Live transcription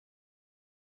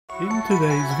In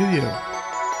today's video,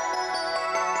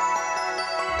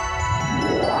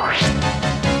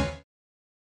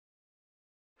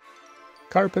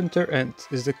 Carpenter ant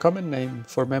is the common name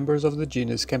for members of the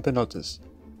genus Camponotus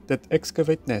that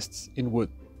excavate nests in wood.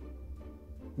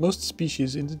 Most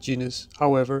species in the genus,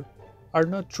 however, are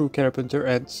not true carpenter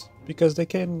ants because they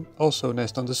can also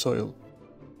nest on the soil.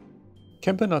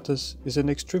 Camponotus is an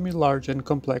extremely large and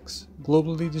complex,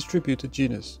 globally distributed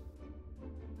genus.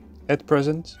 At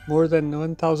present, more than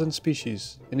 1,000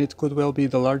 species, and it could well be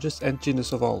the largest ant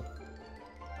genus of all.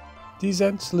 These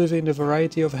ants live in a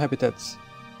variety of habitats,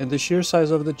 and the sheer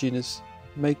size of the genus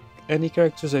make any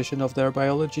characterization of their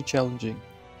biology challenging.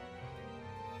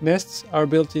 Nests are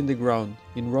built in the ground,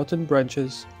 in rotten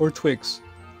branches or twigs,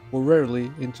 or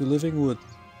rarely into living wood,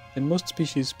 and most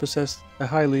species possess a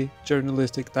highly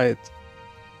journalistic diet.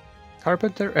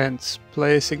 Carpenter ants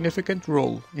play a significant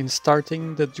role in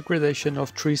starting the degradation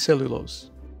of tree cellulose.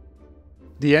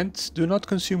 The ants do not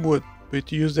consume wood,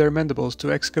 but use their mandibles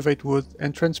to excavate wood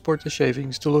and transport the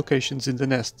shavings to locations in the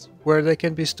nest, where they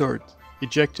can be stored,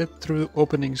 ejected through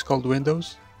openings called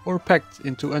windows, or packed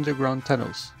into underground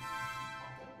tunnels.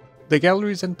 The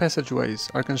galleries and passageways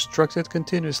are constructed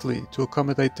continuously to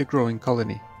accommodate the growing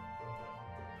colony.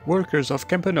 Workers of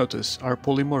Camponotus are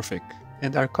polymorphic,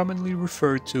 and are commonly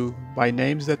referred to by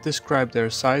names that describe their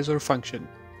size or function,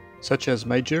 such as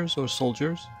majors or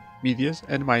soldiers, medias,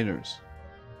 and minors.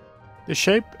 The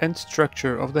shape and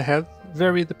structure of the head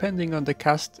vary depending on the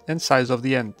caste and size of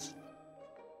the ant.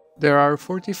 There are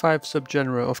 45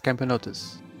 subgenera of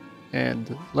Camponotus,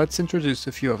 and let's introduce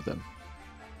a few of them.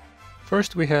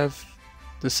 First we have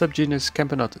the Subgenius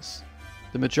Camponotus.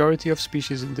 The majority of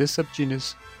species in this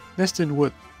subgenus nest in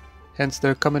wood, hence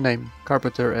their common name,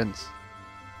 Carpenter ants.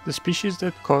 The species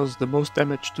that cause the most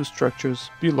damage to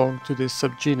structures belong to this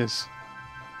subgenus.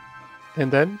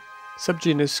 And then,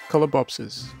 Subgenus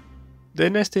Colobopsis. They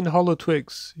nest in hollow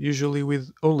twigs, usually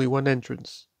with only one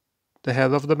entrance. The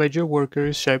head of the major worker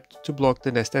is shaped to block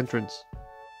the nest entrance.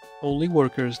 Only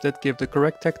workers that give the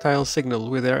correct tactile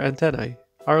signal with their antennae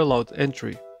are allowed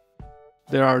entry.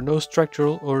 There are no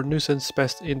structural or nuisance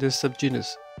pests in this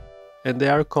subgenus, and they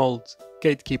are called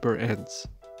gatekeeper ants.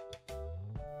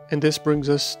 And this brings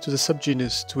us to the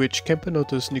subgenus to which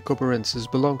Camponotus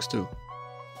nicobarensis belongs to,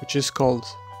 which is called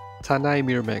Tanai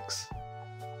myrmex.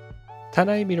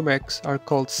 Tanai myrmex are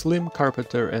called slim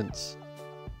carpenter ants.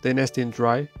 They nest in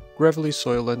dry, gravelly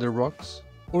soil under rocks,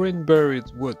 or in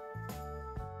buried wood.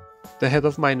 The head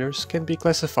of minors can be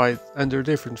classified under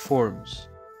different forms.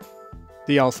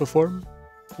 The alpha form,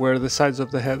 where the sides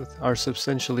of the head are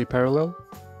substantially parallel.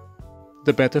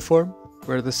 The beta form,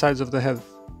 where the sides of the head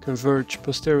converge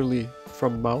posteriorly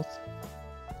from mouth,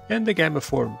 and the gamma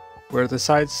form, where the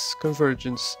sides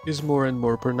convergence is more and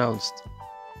more pronounced.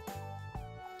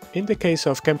 In the case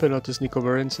of Camponotus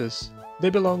nicobarensis, they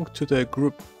belong to the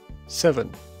group 7,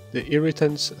 the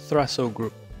irritans thraso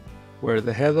group, where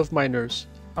the head of minors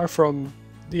are from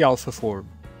the alpha form.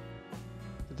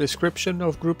 The description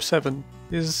of group 7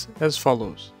 is as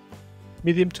follows.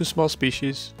 Medium to small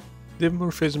species,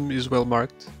 dimorphism is well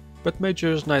marked, but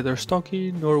majors neither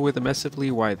stocky nor with a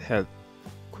massively wide head.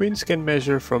 Queens can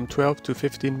measure from 12 to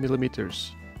 15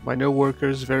 mm, minor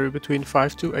workers vary between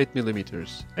 5 to 8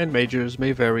 mm, and majors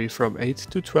may vary from 8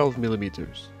 to 12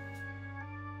 mm.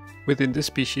 Within the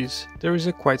species, there is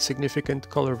a quite significant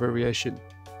color variation.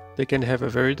 They can have a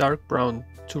very dark brown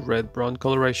to red-brown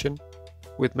coloration,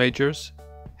 with majors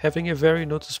having a very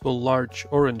noticeable large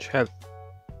orange head.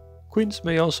 Queens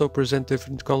may also present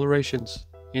different colorations,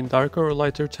 in darker or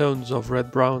lighter tones of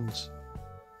red-browns.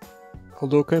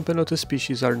 Although Camponotus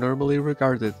species are normally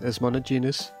regarded as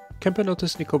monogenous,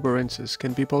 Camponotus nicobarensis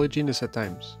can be polygynous at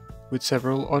times, with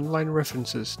several online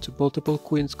references to multiple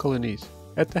queens colonies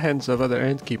at the hands of other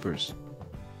ant keepers.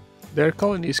 Their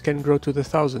colonies can grow to the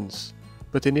thousands,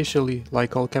 but initially,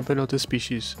 like all Camponotus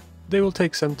species, they will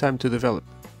take some time to develop,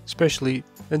 especially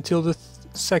until the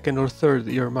second or third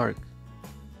year mark.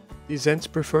 These ants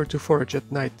prefer to forage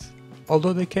at night,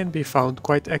 although they can be found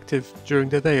quite active during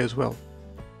the day as well.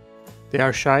 They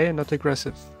are shy and not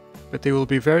aggressive, but they will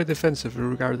be very defensive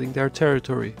regarding their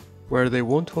territory, where they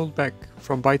won't hold back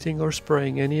from biting or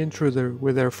spraying any intruder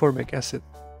with their formic acid.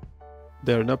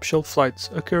 Their nuptial flights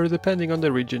occur depending on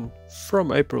the region,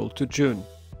 from April to June.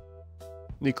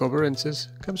 Nicobarensis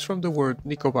comes from the word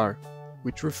Nicobar,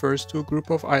 which refers to a group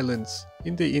of islands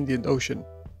in the Indian Ocean.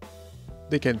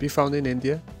 They can be found in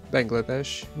India,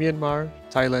 Bangladesh, Myanmar,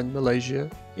 Thailand, Malaysia,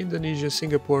 Indonesia,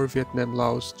 Singapore, Vietnam,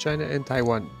 Laos, China and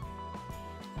Taiwan.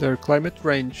 Their climate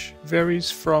range varies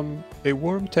from a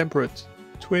warm temperate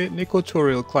to an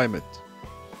equatorial climate.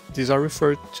 These are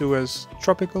referred to as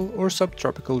tropical or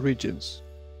subtropical regions.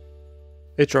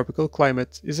 A tropical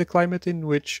climate is a climate in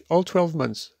which all 12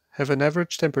 months have an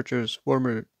average temperatures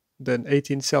warmer than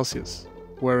 18 Celsius,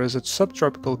 whereas a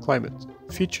subtropical climate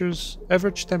features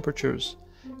average temperatures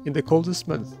in the coldest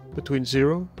month between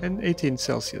 0 and 18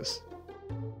 Celsius.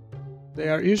 They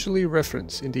are usually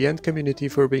referenced in the ant community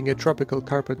for being a tropical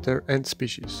Carpenter ant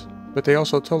species, but they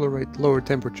also tolerate lower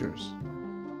temperatures.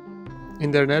 In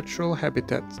their natural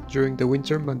habitat during the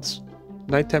winter months,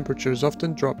 night temperatures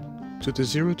often drop to the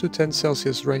 0 to 10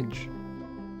 Celsius range.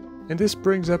 And this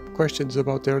brings up questions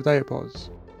about their diapause.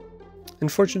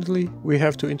 Unfortunately, we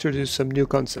have to introduce some new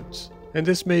concepts, and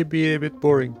this may be a bit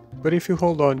boring, but if you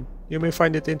hold on, you may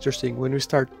find it interesting when we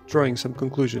start drawing some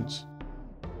conclusions.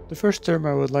 The first term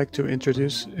I would like to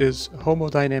introduce is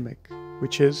homodynamic,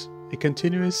 which is a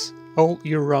continuous,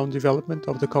 all-year-round development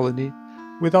of the colony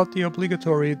without the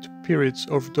obligatory periods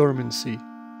of dormancy.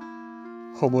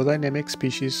 Homodynamic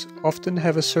species often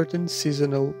have a certain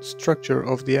seasonal structure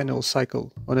of the annual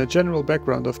cycle on a general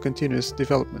background of continuous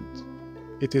development.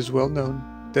 It is well known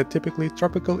that typically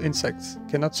tropical insects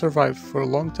cannot survive for a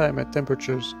long time at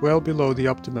temperatures well below the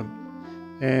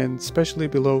optimum, and especially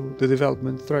below the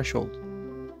development threshold.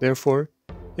 Therefore,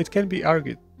 it can be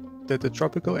argued that the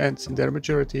tropical ants in their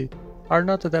majority are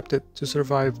not adapted to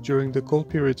survive during the cold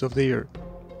periods of the year.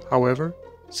 However,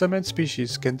 some ant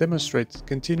species can demonstrate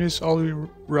continuous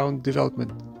all-year-round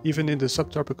development even in the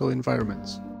subtropical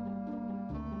environments.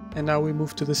 And now we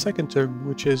move to the second term,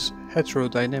 which is Hetero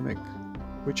Dynamic,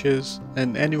 which is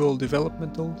an annual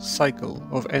developmental cycle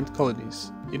of ant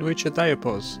colonies in which a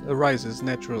diapause arises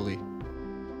naturally.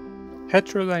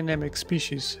 Heterodynamic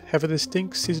species have a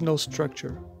distinct seasonal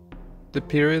structure. The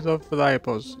period of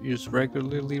diapause is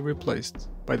regularly replaced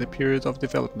by the period of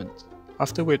development,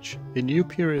 after which a new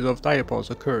period of diapause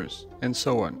occurs, and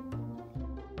so on.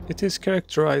 It is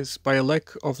characterized by a lack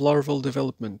of larval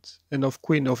development and of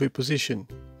queen oviposition,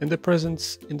 and the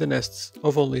presence in the nests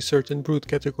of only certain brood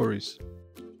categories.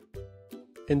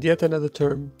 And yet another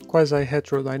term,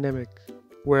 quasi-heterodynamic,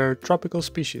 where tropical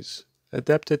species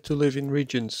adapted to live in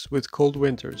regions with cold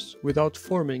winters without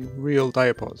forming real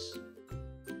diapause.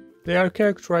 They are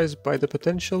characterized by the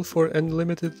potential for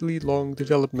unlimitedly long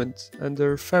development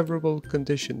under favorable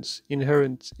conditions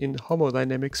inherent in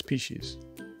homodynamic species.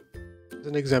 As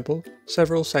an example,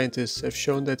 several scientists have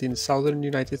shown that in southern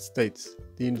United States,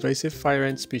 the invasive fire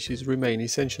ant species remain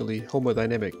essentially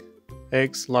homodynamic.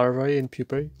 Eggs, larvae, and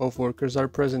pupae of workers are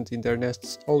present in their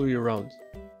nests all year round.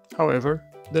 However,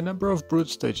 the number of brood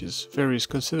stages varies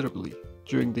considerably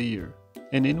during the year,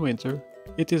 and in winter,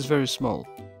 it is very small.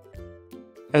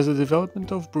 As the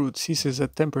development of brood ceases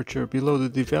at temperature below the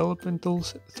developmental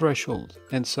threshold,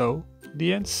 and so,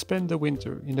 the ants spend the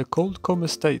winter in a cold coma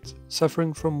state,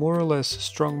 suffering from more or less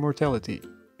strong mortality,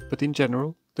 but in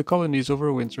general, the colonies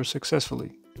overwinter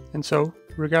successfully. And so,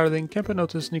 regarding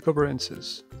Camponotus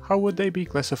nicobarensis, how would they be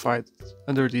classified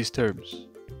under these terms?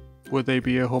 Would they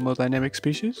be a homodynamic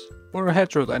species or a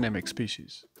heterodynamic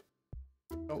species?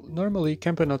 Well, normally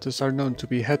Camponotus are known to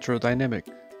be heterodynamic,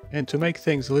 and to make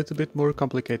things a little bit more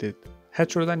complicated,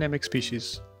 heterodynamic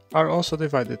species are also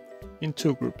divided in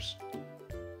two groups.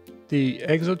 The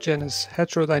exogenous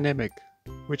heterodynamic,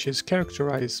 which is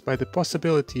characterized by the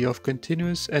possibility of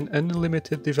continuous and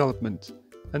unlimited development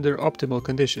under optimal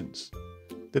conditions.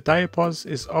 The diapause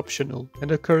is optional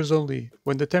and occurs only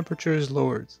when the temperature is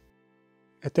lowered.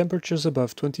 At temperatures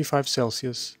above 25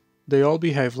 Celsius, they all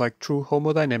behave like true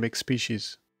homodynamic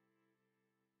species.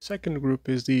 Second group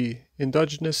is the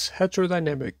endogenous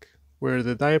heterodynamic, where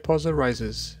the diapause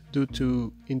arises due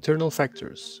to internal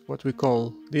factors, what we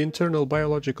call the internal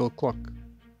biological clock,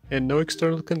 and no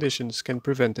external conditions can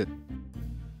prevent it.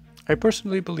 I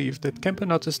personally believe that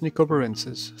Camponotus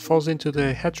nicobarensis falls into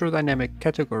the heterodynamic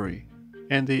category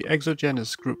and the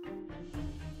exogenous group.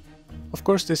 Of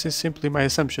course, this is simply my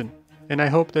assumption, and I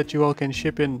hope that you all can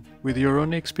chip in with your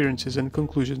own experiences and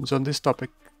conclusions on this topic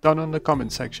down on the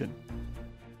comment section.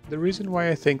 The reason why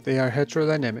I think they are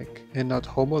heterodynamic and not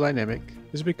homodynamic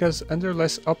is because under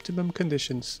less optimum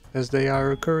conditions, as they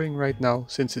are occurring right now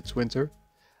since it's winter,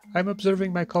 I'm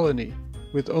observing my colony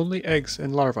with only eggs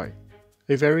and larvae,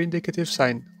 a very indicative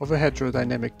sign of a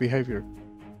heterodynamic behavior.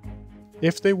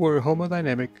 If they were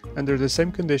homodynamic under the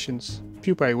same conditions,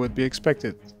 pupae would be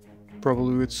expected,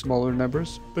 probably with smaller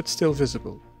numbers but still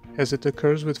visible, as it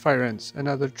occurs with fire ants and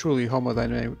other truly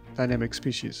homodynamic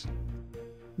species.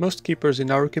 Most keepers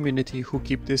in our community who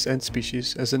keep this ant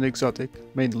species as an exotic,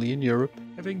 mainly in Europe,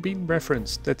 having been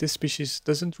referenced that this species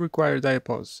doesn't require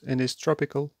diapause and is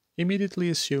tropical, immediately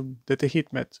assume that a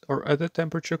heat mat or other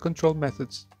temperature control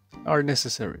methods are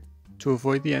necessary. to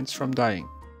avoid the ants from dying.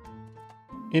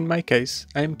 In my case,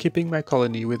 I am keeping my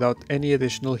colony without any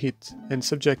additional heat and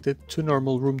subjected to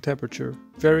normal room temperature,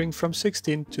 varying from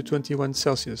 16 to 21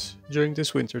 Celsius during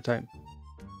this winter time.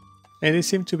 And they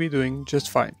seem to be doing just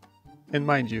fine. And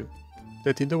mind you,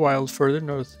 that in the wild further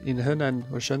north in Henan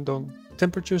or Shandong,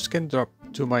 temperatures can drop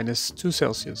to -2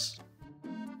 Celsius.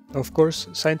 Of course,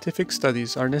 scientific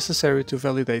studies are necessary to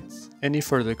validate any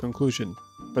further conclusion,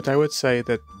 but I would say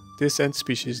that this ant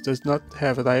species does not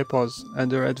have a diapause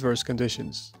under adverse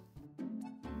conditions.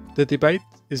 The debate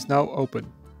is now open.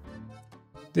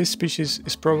 This species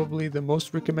is probably the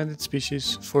most recommended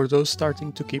species for those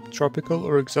starting to keep tropical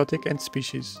or exotic ant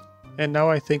species, and now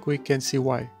I think we can see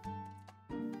why.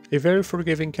 A very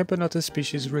forgiving Camponotus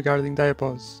species regarding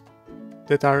diapause,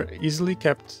 that are easily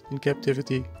kept in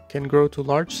captivity, can grow to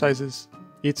large sizes,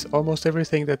 eats almost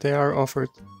everything that they are offered,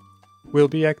 will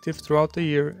be active throughout the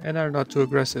year and are not too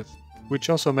aggressive, which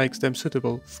also makes them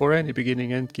suitable for any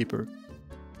beginning ant keeper.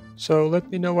 So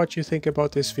let me know what you think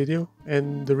about this video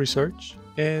and the research,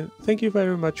 and thank you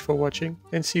very much for watching,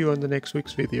 and see you on the next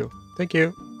week's video. Thank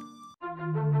you!